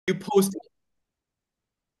post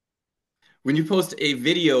when you post a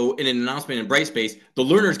video in an announcement in Brightspace, the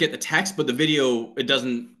learners get the text, but the video, it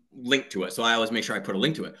doesn't link to it. So I always make sure I put a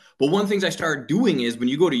link to it. But one of the things I started doing is when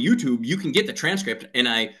you go to YouTube, you can get the transcript, and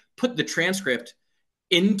I put the transcript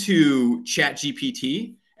into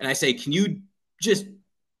ChatGPT and I say, can you just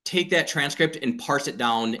take that transcript and parse it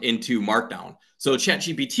down into markdown? So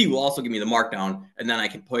ChatGPT will also give me the markdown, and then I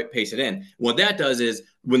can paste it in. What that does is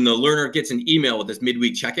when the learner gets an email with this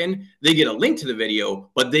midweek check-in, they get a link to the video,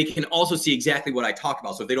 but they can also see exactly what I talked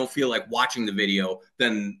about. So if they don't feel like watching the video,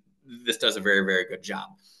 then this does a very, very good job.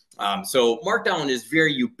 So markdown is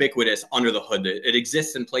very ubiquitous under the hood. It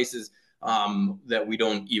exists in places that we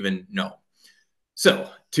don't even know. So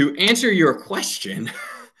to answer your question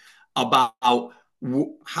about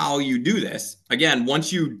how you do this, again,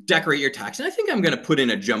 once you decorate your text, and I think I'm going to put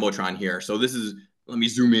in a jumbotron here. So this is, let me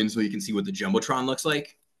zoom in so you can see what the jumbotron looks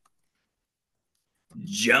like.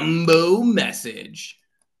 Jumbo message.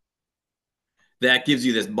 That gives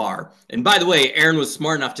you this bar. And by the way, Aaron was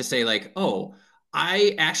smart enough to say like, oh,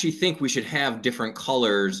 I actually think we should have different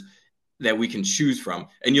colors that we can choose from.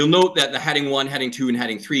 And you'll note that the heading 1, heading 2, and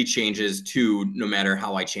heading 3 changes to no matter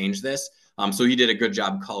how I change this. So he did a good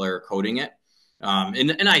job color coding it.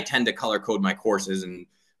 And I tend to color code my courses. And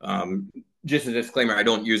just a disclaimer, I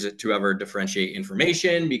don't use it to ever differentiate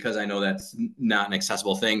information because I know that's not an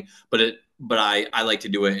accessible thing. But I like to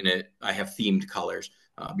do it, and I have themed colors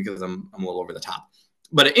because I'm a little over the top.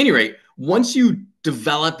 But at any rate, once you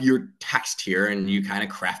develop your text here and you kind of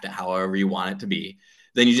craft it however you want it to be,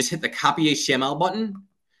 then you just hit the copy HTML button,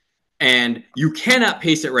 and you cannot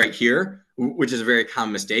paste it right here, which is a very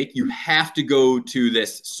common mistake. You have to go to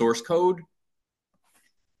this source code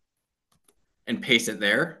and paste it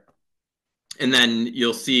there. And then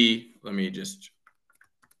you'll see,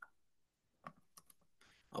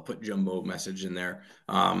 I'll put jumbo message in there.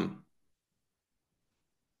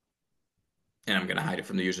 And I'm going to hide it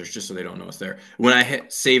from the users just so they don't know it's there. When I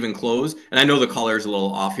hit save and close, and I know the color is a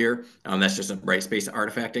little off here. That's just a Brightspace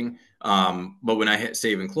artifacting. But when I hit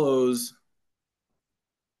save and close,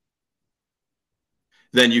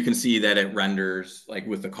 then you can see that it renders like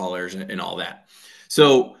with the colors and all that.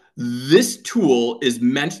 So this tool is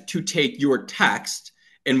meant to take your text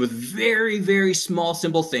and with very, very small,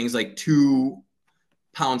 simple things like 2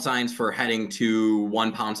 pound signs for heading 2,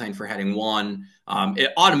 1 pound sign for heading 1.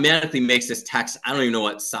 It automatically makes this text. I don't even know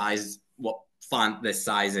what font this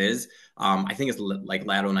size is. I think it's like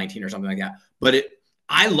Lato 19 or something like that. But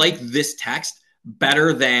I like this text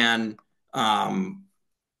better than the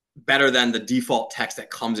default text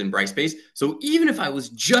that comes in Brightspace. So even if I was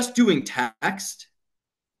just doing text,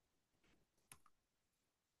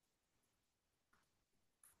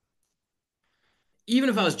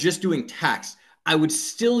 I would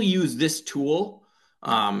still use this tool.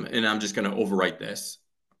 And I'm just going to overwrite this.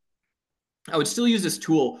 I would still use this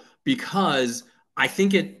tool because I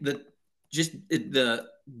think the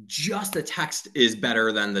text is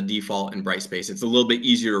better than the default in Brightspace. It's a little bit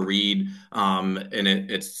easier to read, and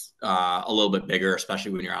it's a little bit bigger,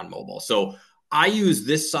 especially when you're on mobile. So I use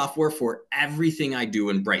this software for everything I do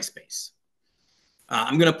in Brightspace.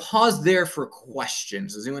 I'm going to pause there for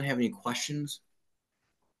questions. Does anyone have any questions?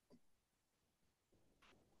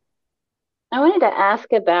 I wanted to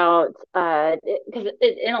ask about because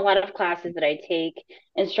in a lot of classes that I take,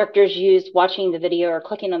 instructors use watching the video or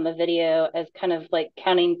clicking on the video as kind of like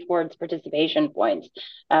counting towards participation points.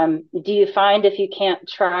 Do you find if you can't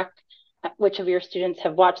track which of your students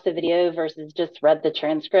have watched the video versus just read the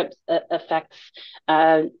transcripts affects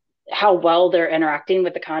how well they're interacting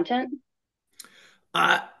with the content?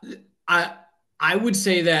 I I would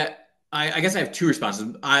say that I guess I have two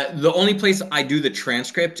responses. The only place I do the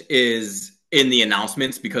transcript is in the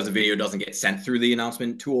announcements because the video doesn't get sent through the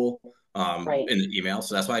announcement tool Right. in the email.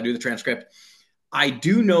 So that's why I do the transcript. I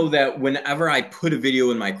do know that whenever I put a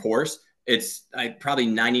video in my course, it's probably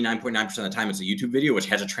 99.9% of the time it's a YouTube video, which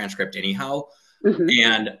has a transcript anyhow. Mm-hmm.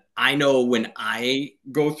 And I know when I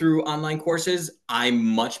go through online courses, I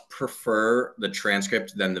much prefer the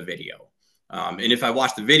transcript than the video. And if I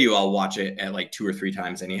watch the video, I'll watch it at like 2 or 3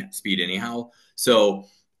 times any speed anyhow. So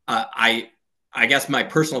I guess my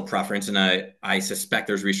personal preference, and I suspect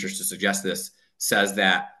there's research to suggest this, says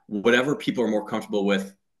that whatever people are more comfortable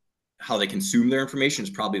with, how they consume their information is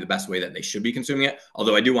probably the best way that they should be consuming it.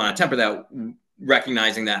 Although I do want to temper that,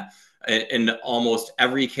 recognizing that in almost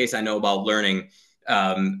every case I know about learning,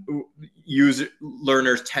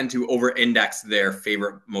 learners tend to over-index their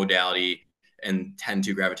favorite modality and tend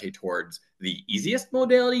to gravitate towards the easiest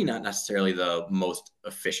modality, not necessarily the most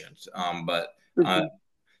efficient. But Mm-hmm.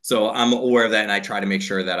 So I'm aware of that, and I try to make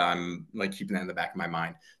sure that I'm like keeping that in the back of my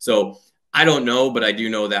mind. So I don't know, but I do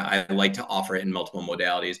know that I like to offer it in multiple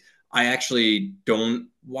modalities. I actually don't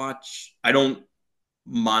watch. I don't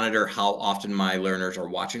monitor how often my learners are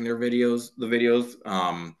watching the videos,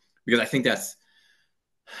 because I think that's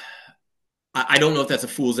I don't know if that's a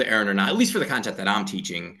fool's errand or not, at least for the content that I'm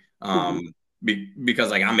teaching. Mhm.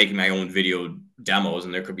 Because like I'm making my own video demos,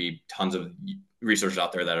 and there could be tons of researchers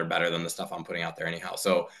out there that are better than the stuff I'm putting out there anyhow.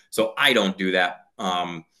 So I don't do that.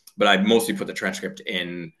 But I mostly put the transcript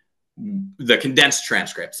in the condensed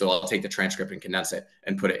transcript. So I'll take the transcript and condense it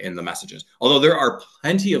and put it in the messages. Although there are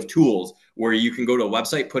plenty of tools where you can go to a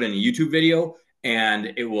website, put in a YouTube video,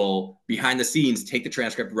 and it will behind the scenes take the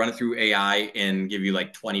transcript, run it through AI, and give you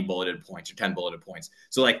like 20 bulleted points or 10 bulleted points.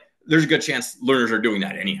 So like there's a good chance learners are doing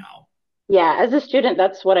that anyhow. Yeah, as a student,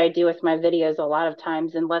 that's what I do with my videos a lot of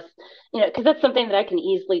times, unless, because that's something that I can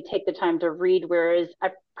easily take the time to read, whereas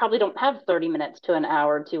I probably don't have 30 minutes to an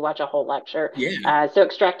hour to watch a whole lecture. Yeah. So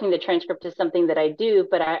extracting the transcript is something that I do,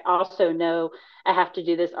 but I also know I have to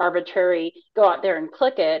do this arbitrary go out there and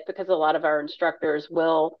click it because a lot of our instructors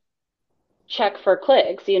will check for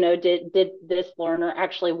clicks. Did this learner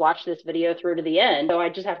actually watch this video through to the end? So I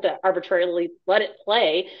just have to arbitrarily let it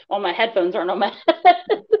play while my headphones aren't on my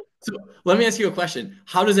head. So let me ask you a question.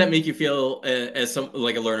 How does that make you feel as some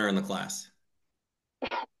like a learner in the class?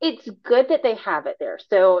 It's good that they have it there.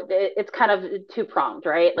 So it's kind of two pronged,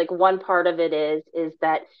 right? Like one part of it is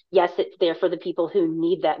that yes, it's there for the people who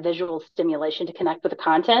need that visual stimulation to connect with the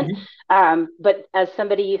content. Mhm. But as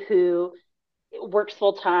somebody who works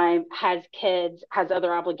full time, has kids, has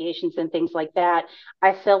other obligations and things like that,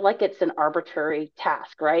 I feel like it's an arbitrary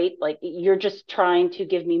task, right? Like you're just trying to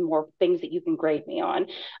give me more things that you can grade me on.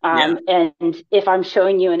 Yeah. And if I'm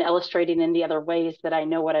showing you and illustrating in the other ways that I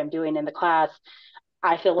know what I'm doing in the class,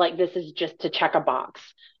 I feel like this is just to check a box.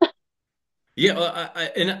 Yeah, well,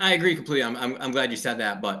 and I agree completely. I'm glad you said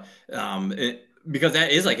that, but because that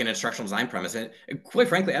is like an instructional design premise, and quite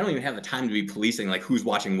frankly, I don't even have the time to be policing like who's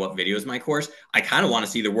watching what videos in my course. I kind of want to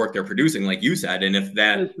see the work they're producing, like you said, and if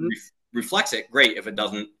that Mm-hmm. reflects it, great. If it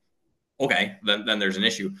doesn't, okay, then there's an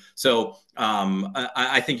issue. So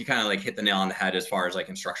I think you kind of like hit the nail on the head as far as like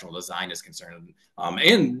instructional design is concerned,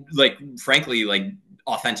 and like frankly, like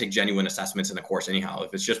authentic, genuine assessments in the course. Anyhow,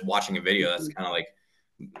 if it's just watching a video, that's Mm-hmm. kind of like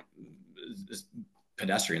is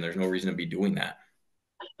pedestrian. There's no reason to be doing that.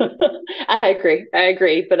 I agree. I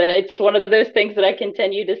agree. But it's one of those things that I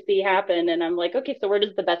continue to see happen. And I'm like, okay, so where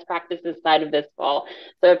does the best practices side of this fall?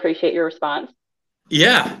 So I appreciate your response.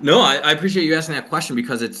 Yeah, no, I appreciate you asking that question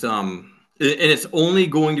because and it's only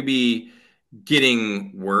going to be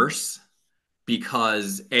getting worse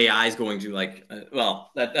because AI is going to like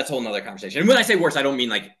well that's a whole nother conversation. And when I say worse, I don't mean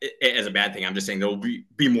like as a bad thing. I'm just saying there will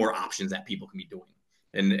be more options that people can be doing.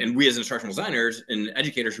 And we as instructional designers and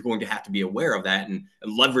educators are going to have to be aware of that and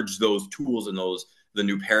leverage those tools and those the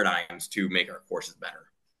new paradigms to make our courses better.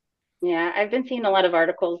 Yeah, I've been seeing a lot of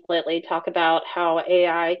articles lately talk about how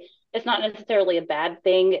AI is not necessarily a bad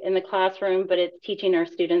thing in the classroom, but it's teaching our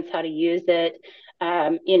students how to use it,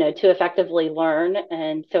 to effectively learn.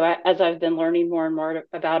 And so as I've been learning more and more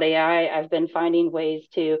about AI, I've been finding ways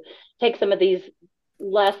to take some of these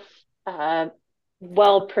less uh,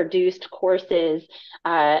 well-produced courses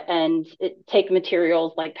and take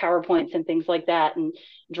materials like PowerPoints and things like that and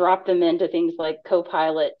drop them into things like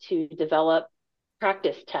Copilot to develop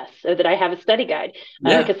practice tests so that I have a study guide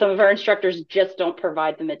Yeah. because some of our instructors just don't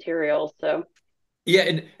provide the materials. So, Yeah,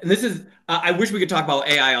 and this is I wish we could talk about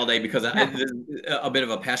AI all day because yeah. this is a bit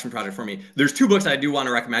of a passion project for me. There's two books I do want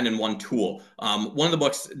to recommend and one tool. One of the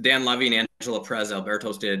books Dan Levy and Angela Perez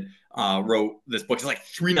Albertos did wrote this book. It's like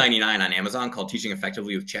 $3.99 on Amazon called Teaching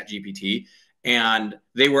Effectively with ChatGPT. And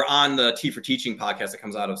they were on the T for Teaching podcast that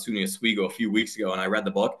comes out of SUNY Oswego a few weeks ago, and I read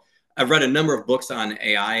the book. I've read a number of books on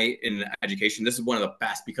AI in education. This is one of the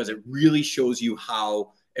best because it really shows you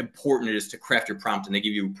how important it is to craft your prompt, and they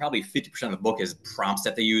give you probably 50% of the book is prompts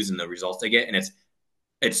that they use and the results they get, and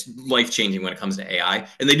it's life changing when it comes to AI.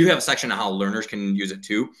 And they do have a section on how learners can use it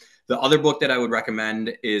too. The other book that I would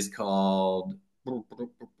recommend is called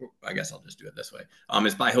I guess I'll just do it this way.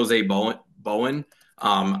 It's by Jose Bowen.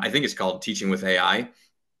 I think it's called Teaching with AI.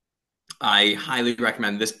 I highly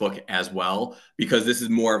recommend this book as well because this is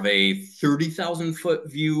more of a 30,000 foot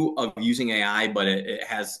view of using AI, but it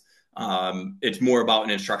has it's more about an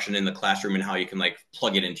instruction in the classroom and how you can like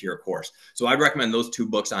plug it into your course. So I'd recommend those two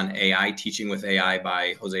books on AI, Teaching with AI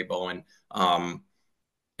by Jose Bowen,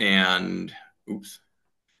 and oops,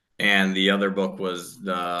 and the other book was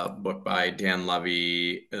the book by Dan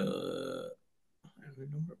Levy.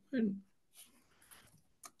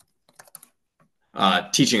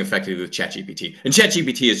 teaching effectively with ChatGPT. And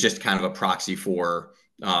ChatGPT is just kind of a proxy for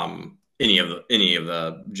any of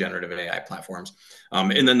the generative AI platforms.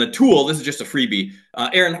 And then the tool, this is just a freebie.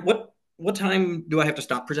 Aaron, what time do I have to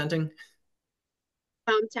stop presenting?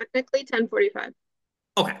 Technically 10:45.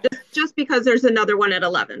 Okay. Just because there's another one at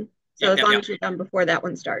 11. So Yeah, as long as you're done before that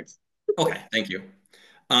one starts. Okay, thank you.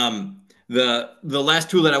 The last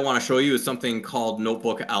tool that I want to show you is something called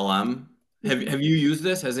Notebook LM. Have you used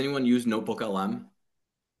this? Has anyone used Notebook LM?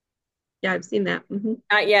 Yeah, I've seen that.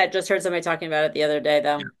 Not yet. Just heard somebody talking about it the other day,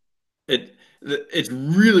 though. It's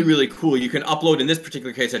really, really cool. You can upload, in this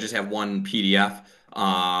particular case, I just have one PDF.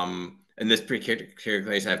 In this particular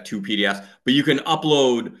case, I have two PDFs, but you can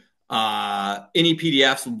upload any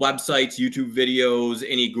PDFs, websites, YouTube videos,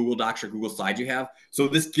 any Google Docs or Google Slides you have. So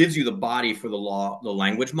this gives you the body for the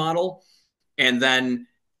language model. And then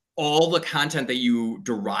all the content that you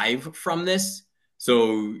derive from this.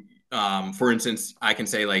 So for instance, I can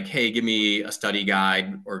say like, hey, give me a study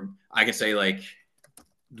guide, or I can say like,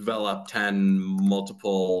 develop 10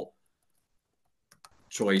 multiple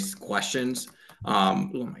choice questions. Oh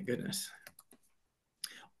my goodness.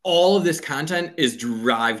 All of this content is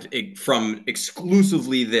derived from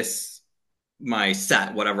exclusively my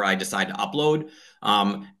set, whatever I decide to upload.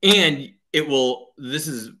 And this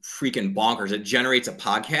is freaking bonkers. It generates a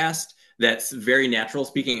podcast that's very natural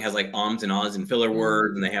speaking. It has like ums and ahs and filler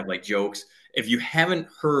words, and they have like jokes. If you haven't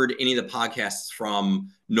heard any of the podcasts from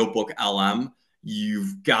Notebook LM,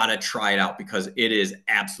 you've got to try it out because it is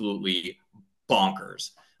absolutely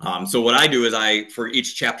bonkers. So what I do is for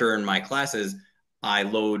each chapter in my classes, I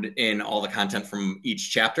load in all the content from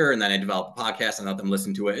each chapter, and then I develop a podcast and let them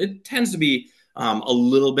listen to it. It tends to be a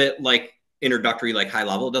little bit like introductory, like high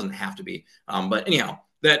level. It doesn't have to be. But anyhow,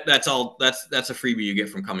 that's all. That's a freebie you get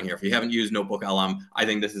from coming here. If you haven't used Notebook LM, I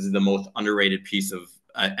think this is the most underrated piece of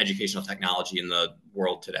educational technology in the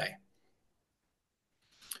world today.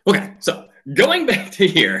 Okay, so going back to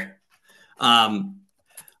here,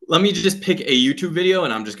 let me just pick a YouTube video,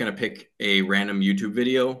 and I'm just going to pick a random YouTube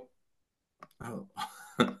video. Oh.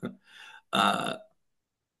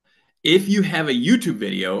 If you have a YouTube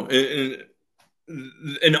video,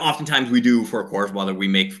 and oftentimes we do for a course, whether we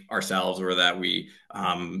make ourselves or that we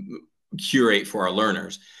curate for our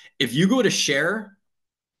learners. If you go to share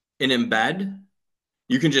and embed,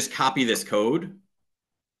 you can just copy this code.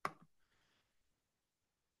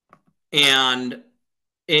 And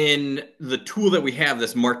in the tool that we have,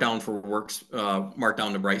 this Markdown for Works,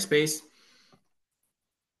 Markdown to Brightspace,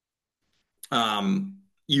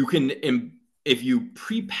 you can, if you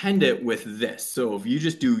prepend it with this, so if you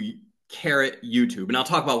just do caret YouTube, and I'll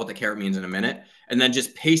talk about what the caret means in a minute, and then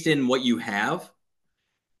just paste in what you have,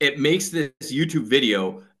 it makes this YouTube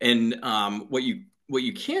video. And what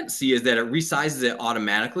you can't see is that it resizes it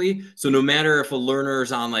automatically. So no matter if a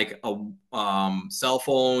learner's on like a cell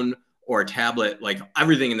phone or a tablet, like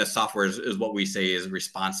everything in the software is what we say is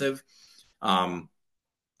responsive. And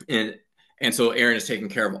so Aaron is taking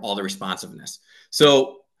care of all the responsiveness.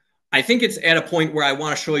 So I think it's at a point where I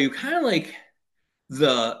want to show you kind of like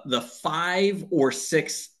the 5 or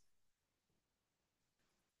 6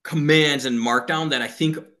 commands in Markdown that I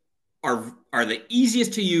think are the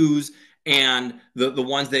easiest to use, and the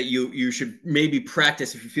ones that you should maybe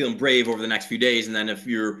practice if you're feeling brave over the next few days. And then if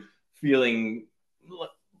you're feeling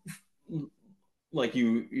like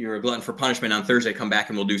you're a glutton for punishment on Thursday, come back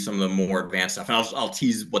and we'll do some of the more advanced stuff. And I'll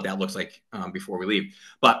tease what that looks like before we leave.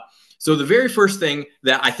 But so the very first thing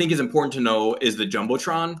that I think is important to know is the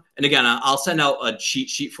jumbotron. And again, I'll send out a cheat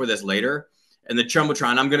sheet for this later. And the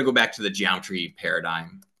jumbotron, I'm going to go back to the geometry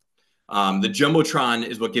paradigm. The jumbotron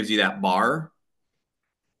is what gives you that bar.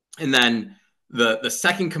 And then the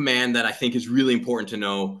second command that I think is really important to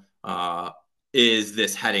know is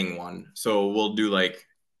this heading one. So we'll do like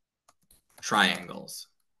triangles.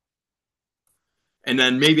 And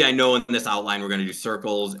then maybe I know in this outline we're going to do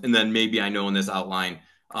circles. And then maybe I know in this outline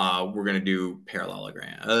we're going to do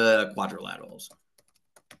quadrilaterals.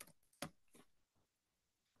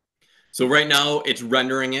 So right now it's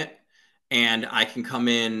rendering it, and I can come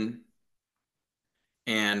in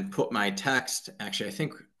and put my text. Actually, I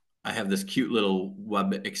think I have this cute little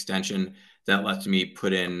web extension that lets me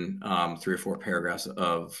put in 3 or 4 paragraphs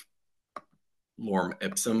of lorem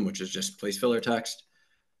ipsum, which is just place filler text.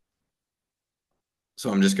 So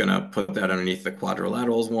I'm just going to put that underneath the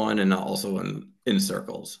quadrilaterals one, and also in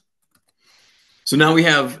circles. So now we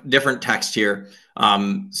have different text here.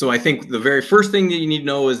 So I think the very first thing that you need to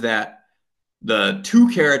know is that the 2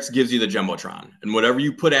 carets gives you the jumbotron, and whatever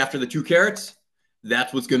you put after the 2 carets,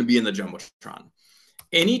 that's what's going to be in the jumbotron.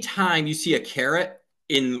 Anytime you see a caret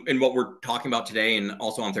in what we're talking about today and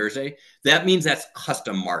also on Thursday, that means that's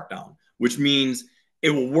custom markdown, which means it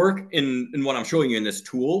will work in what I'm showing you in this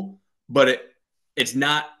tool, but it's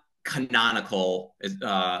not canonical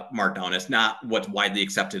markdown. It's not what's widely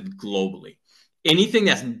accepted globally. Anything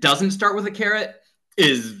that doesn't start with a caret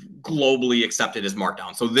is globally accepted as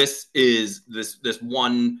markdown. So this is this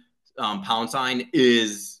one pound sign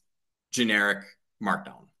is generic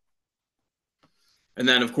markdown. And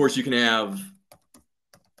then of course you can have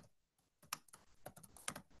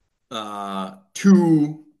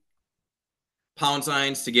 2 pound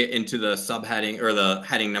signs to get into the subheading or the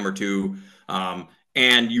heading number 2.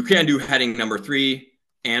 And you can do heading number 3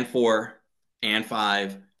 and 4 and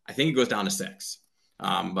 5. I think it goes down to 6.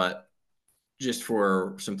 But just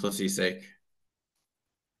for simplicity's sake,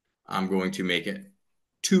 I'm going to make it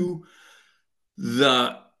 2.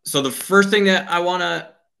 So the first thing that I want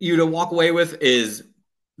you to walk away with is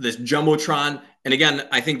this jumbotron. And again,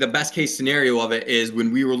 I think the best case scenario of it is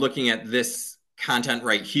when we were looking at this content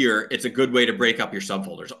right here, it's a good way to break up your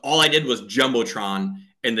subfolders. All I did was jumbotron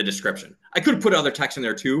in the description. I could have put other text in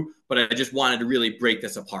there too, but I just wanted to really break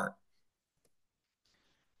this apart.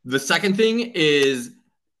 The second thing is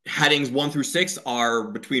headings 1 through 6 are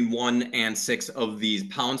between 1 and 6 of these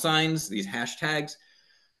pound signs, these hashtags.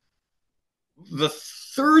 The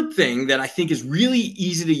third thing that I think is really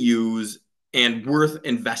easy to use and worth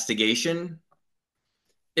investigation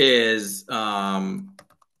is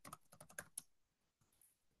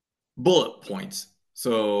bullet points.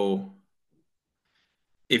 So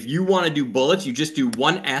if you want to do bullets, you just do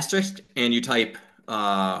 1 asterisk and you type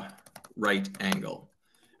right angle.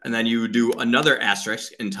 And then you do another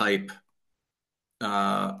asterisk and type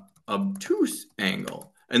obtuse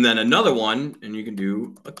angle. And then another one, and you can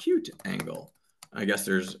do acute angle. I guess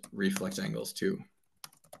there's reflex angles too.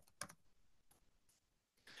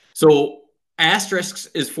 So asterisks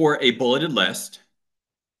is for a bulleted list.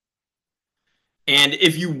 And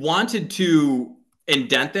if you wanted to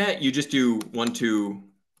indent that, you just do 1, 2,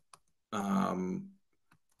 and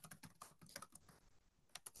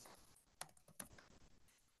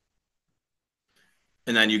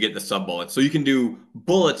then you get the sub bullets. So you can do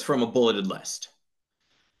bullets from a bulleted list.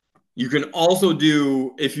 You can also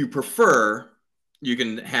do, if you prefer, you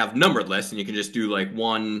can have numbered lists, and you can just do like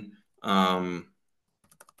 1,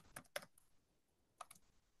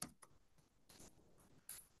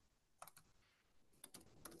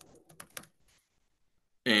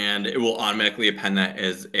 and it will automatically append that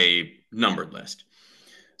as a numbered list.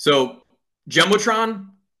 So jumbotron,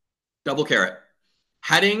 double caret.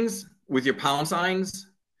 Headings with your pound signs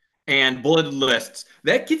and bulleted lists,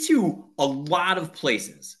 that gets you a lot of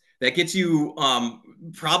places. That gets you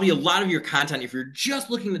probably a lot of your content. If you're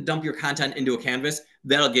just looking to dump your content into a canvas,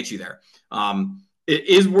 that'll get you there. It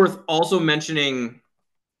is worth also mentioning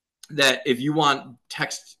that if you want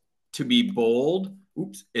text to be bold,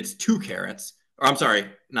 it's 2 carets. Or I'm sorry,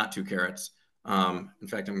 not 2 carets. In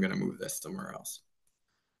fact, I'm going to move this somewhere else.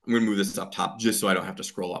 I'm going to move this up top just so I don't have to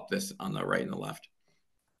scroll up this on the right and the left.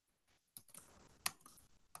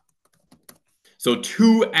 So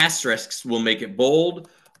 2 asterisks will make it bold,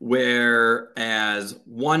 whereas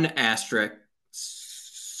 1 asterisk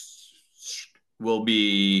will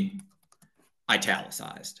be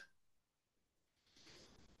italicized.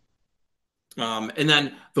 And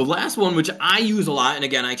then the last one, which I use a lot, and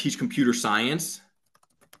again, I teach computer science,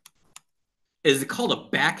 is called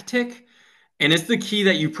a backtick. And it's the key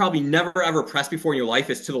that you probably never ever pressed before in your life.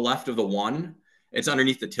 It's to the left of the 1. It's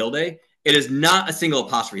underneath the tilde. It is not a single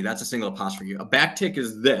apostrophe. That's a single apostrophe. A backtick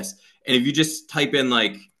is this. And if you just type in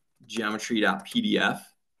like geometry.pdf,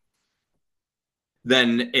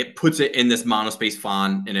 then it puts it in this monospace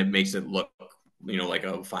font and it makes it look, like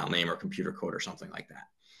a file name or computer code or something like that.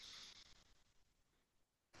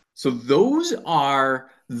 So those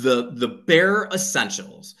are the bare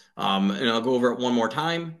essentials. And I'll go over it one more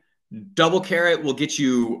time. Double caret will get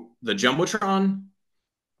you the jumbotron.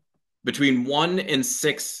 Between 1 and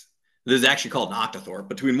 6, this is actually called an octothorpe.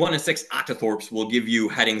 Between 1 and 6 octothorpes will give you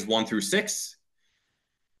headings 1 through 6.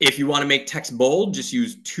 If you want to make text bold, just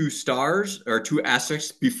use 2 stars or 2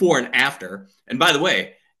 asterisks before and after. And by the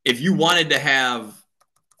way, if you wanted to have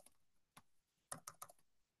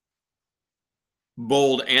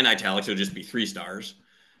bold and italics, it'll just be 3 stars.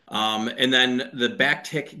 And then the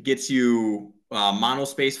backtick gets you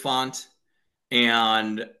monospace font,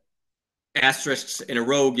 and asterisks in a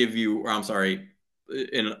row give you, or I'm sorry,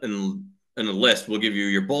 in a list will give you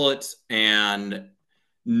your bullets, and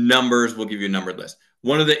numbers will give you a numbered list.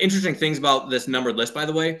 One of the interesting things about this numbered list, by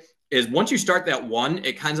the way, is once you start that 1,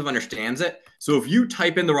 it kind of understands it. So if you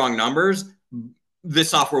type in the wrong numbers, this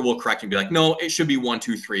software will correct you and be like, no, it should be 1,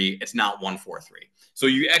 2, 3. It's not 1, 4, 3. So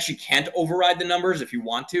you actually can't override the numbers if you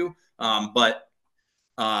want to, but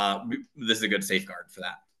this is a good safeguard for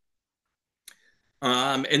that.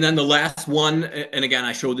 And then the last one, and again,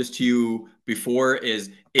 I showed this to you before,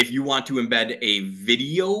 is if you want to embed a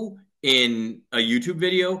video in a YouTube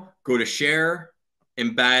video, go to share,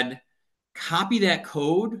 embed, copy that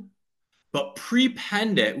code, but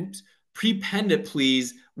prepend it,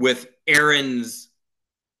 please, with Aaron's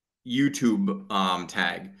YouTube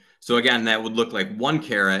tag. So again, that would look like 1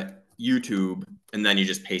 caret YouTube, and then you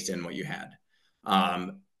just paste in what you had.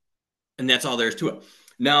 And that's all there is to it.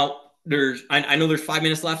 Now, I know there's 5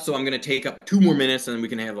 minutes left, so I'm going to take up 2 more minutes, and then we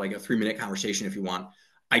can have like a 3-minute conversation if you want.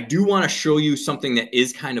 I do want to show you something that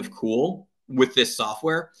is kind of cool with this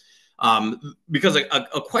software, because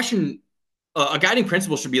a question, a guiding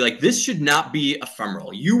principle should be like, this should not be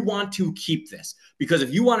ephemeral. You want to keep this, because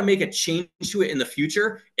if you want to make a change to it in the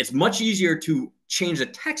future, it's much easier to change the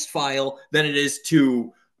text file than it is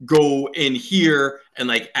to go in here and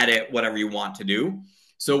like edit whatever you want to do.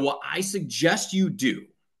 So what I suggest you do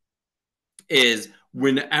is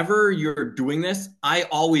whenever you're doing this, I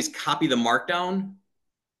always copy the markdown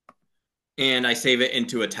and I save it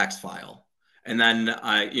into a text file. And then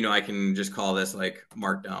I can just call this like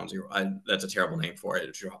markdown 0. That's a terrible name for it.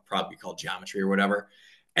 It should probably be called geometry or whatever.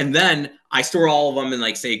 And then I store all of them in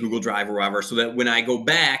like, say, Google Drive or whatever, so that when I go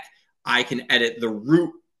back, I can edit the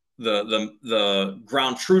root, the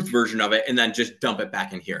ground truth version of it, and then just dump it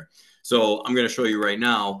back in here. So I'm going to show you right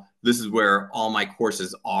now. This is where all my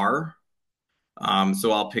courses are.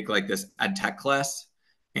 So I'll pick like this ed tech class,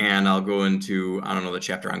 and I'll go into, I don't know, the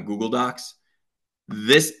chapter on Google Docs.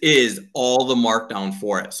 This is all the markdown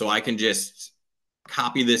for it. So I can just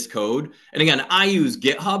copy this code. And again, I use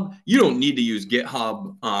GitHub. You don't need to use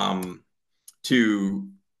GitHub to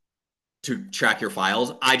track your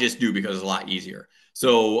files. I just do because it's a lot easier.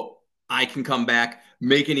 So I can come back,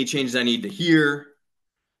 make any changes I need to here,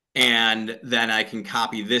 and then I can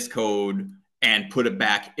copy this code and put it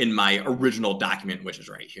back in my original document, which is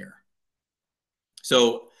right here.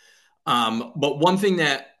 So, but one thing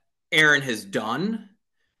that Aaron has done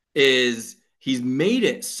is he's made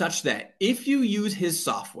it such that if you use his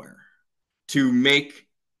software to make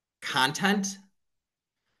content,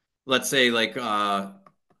 let's say like,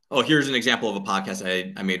 here's an example of a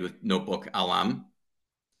podcast I made with Notebook LM.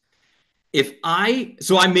 I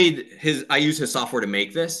use his software to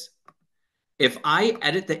make this. If I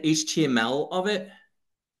edit the HTML of it,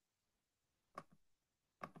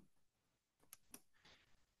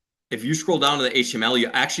 if you scroll down to the HTML, you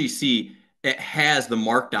actually see it has the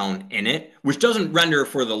markdown in it, which doesn't render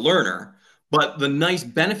for the learner. But the nice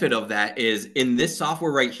benefit of that is in this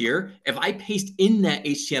software right here, if I paste in that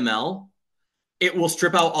HTML, it will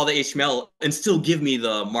strip out all the HTML and still give me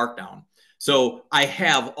the markdown. So I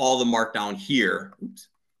have all the markdown here. Oops.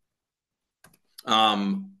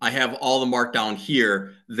 I have all the markdown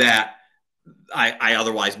here that I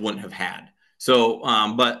otherwise wouldn't have had. So,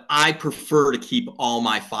 but I prefer to keep all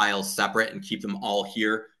my files separate and keep them all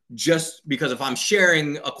here, just because if I'm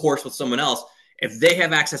sharing a course with someone else, if they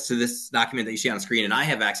have access to this document that you see on the screen and I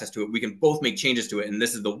have access to it, we can both make changes to it. And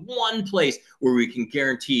this is the one place where we can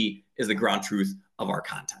guarantee is the ground truth of our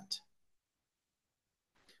content.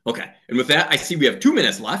 Okay, and with that, I see we have 2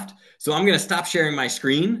 minutes left. So I'm going to stop sharing my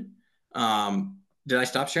screen. Did I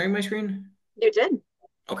stop sharing my screen? You did.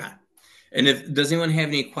 Okay. And does anyone have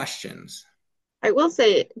any questions? I will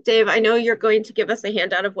say, Dave, I know you're going to give us a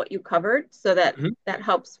handout of what you covered, so that that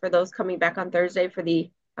helps for those coming back on Thursday for the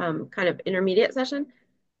kind of intermediate session.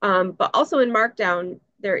 But also in Markdown,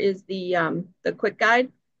 there is the quick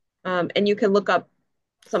guide, and you can look up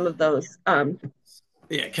some of those.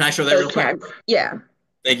 Yeah, can I show that real quick? Yeah.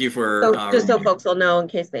 Thank you for just so folks will know in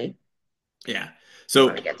case they. Yeah.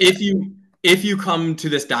 So if you come to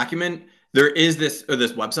this document, there is this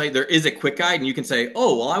website, there is a quick guide, and you can say,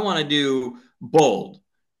 oh, well, I want to do bold.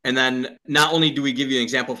 And then not only do we give you an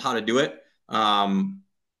example of how to do it, and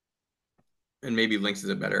maybe links is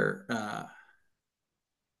a better,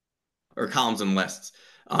 or columns and lists.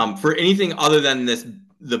 For anything other than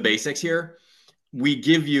the basics here, we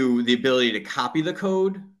give you the ability to copy the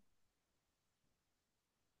code.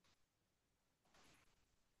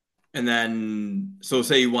 And then, so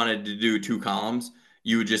say you wanted to do 2 columns,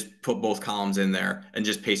 you would just put both columns in there and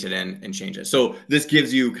just paste it in and change it. So this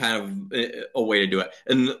gives you kind of a way to do it.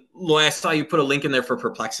 And Loy, I saw you put a link in there for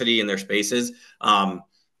Perplexity and their spaces. I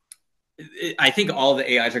think all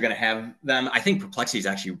the AIs are going to have them. I think Perplexity is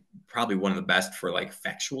actually probably one of the best for like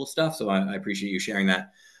factual stuff. So I appreciate you sharing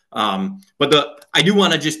that. But I do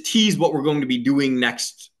want to just tease what we're going to be doing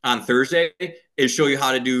next on Thursday is show you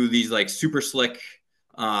how to do these like super slick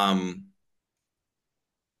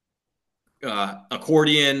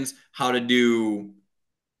accordions, how to do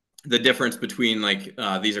the difference between like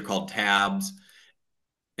these are called tabs.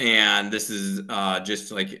 And this is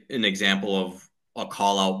just like an example of a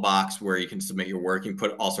call out box where you can submit your work. You can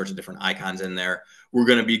put all sorts of different icons in there. We're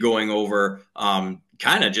going to be going over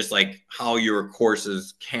kind of just like how your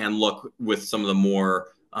courses can look with some of the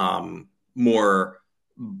more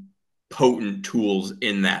potent tools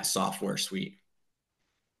in that software suite.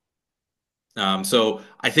 So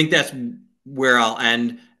I think that's where I'll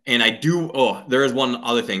end. And there is one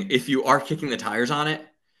other thing. If you are kicking the tires on it,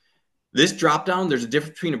 this dropdown, there's a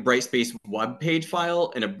difference between a Brightspace web page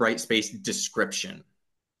file and a Brightspace description.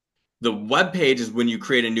 The web page is when you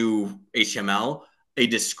create a new HTML. A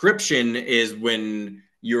description is when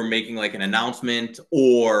you're making like an announcement,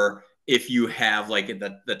 or if you have like at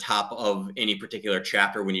the top of any particular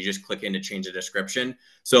chapter when you just click in to change the description.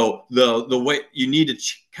 So the way you need to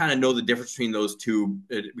kind of know the difference between those two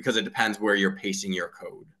because it depends where you're pasting your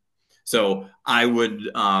code. So I would,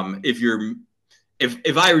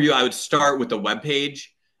 if I were you, I would start with the web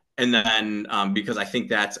page, and then because I think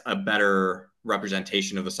that's a better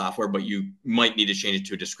representation of the software, but you might need to change it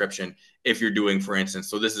to a description if you're doing, for instance,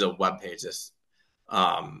 so this is a web page, this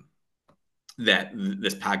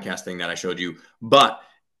podcast thing that I showed you, but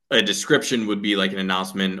a description would be like an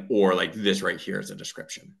announcement, or like this right here is a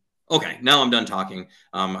description. Okay, now I'm done talking.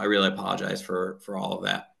 I really apologize for all of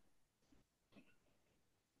that.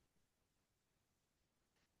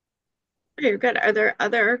 You're good. Are there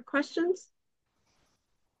other questions?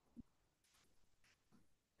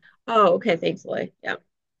 Oh, okay. Thanks, Lily. Yeah.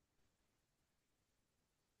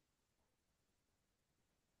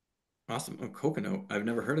 Awesome. Oh, Coconut. I've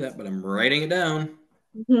never heard of that, but I'm writing it down.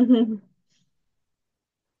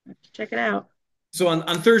 Check it out. So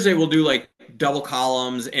on Thursday, we'll do like double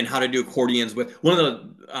columns and how to do accordions with one of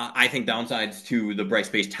the, I think, downsides to the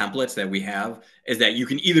Brightspace templates that we have is that you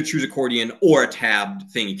can either choose accordion or a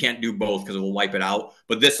tabbed thing. You can't do both because it will wipe it out.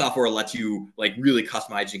 But this software lets you like really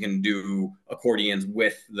customize. You can do accordions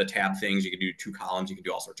with the tab things. You can do 2 columns. You can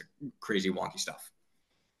do all sorts of crazy wonky stuff.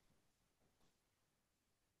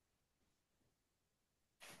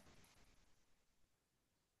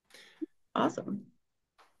 Awesome.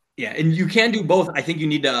 Yeah, and you can do both. I think you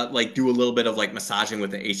need to like do a little bit of like massaging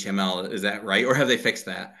with the HTML. Is that right? Or have they fixed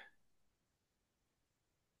that?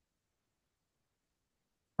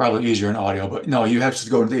 Probably easier in audio, but no, you have to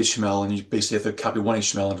go into HTML and you basically have to copy one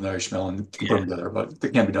HTML into another HTML and put them together, but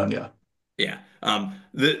it can be done, yeah. Yeah.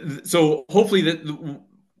 So hopefully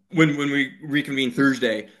when we reconvene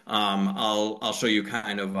Thursday, I'll show you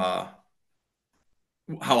kind of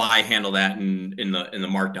how I handle that in the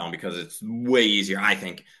markdown, because it's way easier, I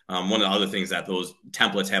think. One of the other things that those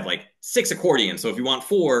templates have like 6 accordions. So if you want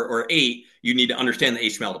 4 or 8, you need to understand the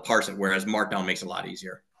HTML to parse it, whereas markdown makes it a lot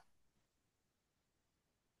easier.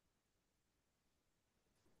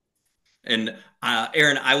 And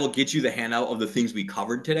Aaron, I will get you the handout of the things we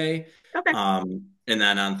covered today. Okay. And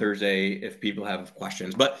then on Thursday, if people have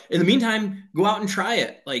questions. But in the meantime, go out and try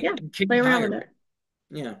it. Like, Yeah, kick play the around tire. with it.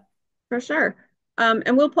 Yeah. For sure.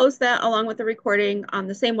 And we'll post that along with the recording on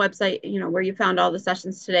the same website, where you found all the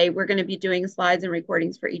sessions today. We're going to be doing slides and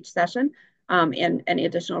recordings for each session, and any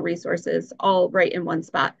additional resources all right in one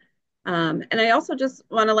spot. And I also just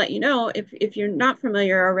want to let you know, if you're not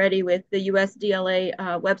familiar already with the USDLA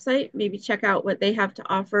website, maybe check out what they have to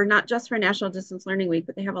offer, not just for National Distance Learning Week,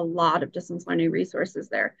 but they have a lot of distance learning resources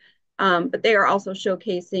there. But they are also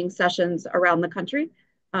showcasing sessions around the country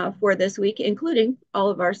for this week, including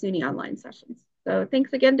all of our SUNY online sessions. So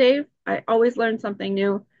thanks again, Dave. I always learn something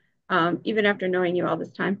new, even after knowing you all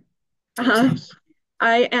this time.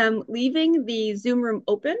 I am leaving the Zoom room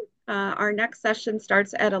open. Our next session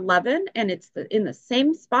starts at 11, and it's in the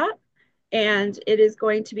same spot. And it is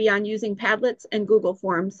going to be on using Padlets and Google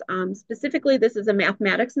Forms. Specifically, this is a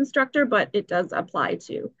mathematics instructor, but it does apply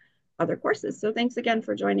to other courses. So thanks again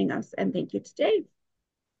for joining us, and thank you to Dave.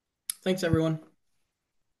 Thanks, everyone.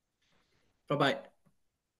 Bye-bye.